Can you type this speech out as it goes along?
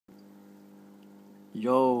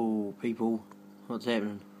Yo people, what's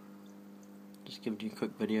happening? Just giving you a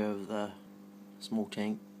quick video of the small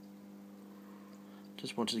tank.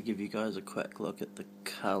 Just wanted to give you guys a quick look at the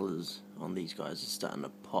colours on these guys. It's starting to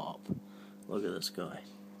pop. Look at this guy.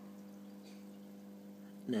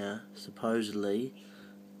 Now, supposedly,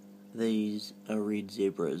 these are red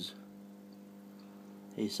zebras.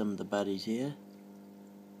 Here's some of the buddies here.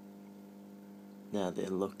 Now they're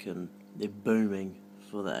booming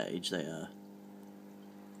for the age they are.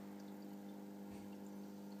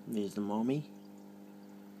 There's the mommy.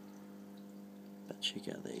 But check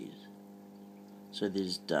out these. So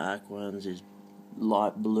there's dark ones, there's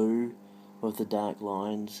light blue with the dark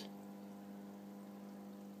lines.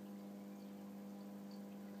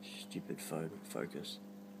 Stupid phone focus.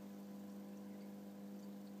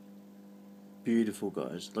 Beautiful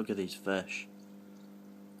guys, look at these fish.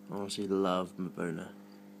 I honestly love Mbuna.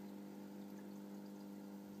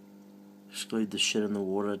 Exclude the shit in the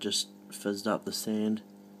water, just fizzed up the sand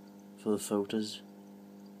for the filters.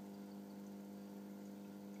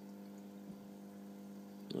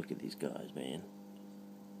 Look at these guys, man.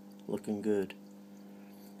 Looking good.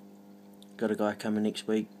 Got a guy coming next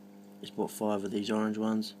week. He's bought 5 of these orange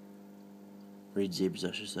ones. Red zebras,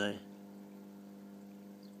 I should say.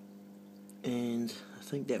 And I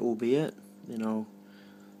think that will be it. Then I'll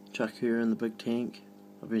chuck her in the big tank.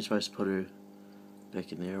 I've been supposed to put her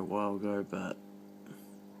back in there a while ago, but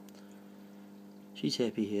she's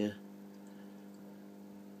happy here.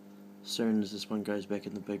 As soon as this one goes back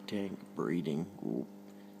in the big tank, breeding will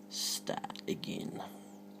start again.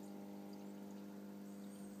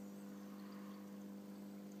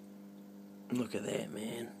 Look at that,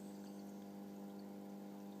 man.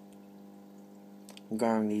 I'm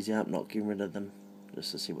growing these out, not getting rid of them,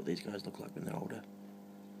 just to see what these guys look like when they're older.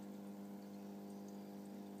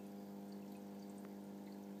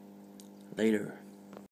 Later.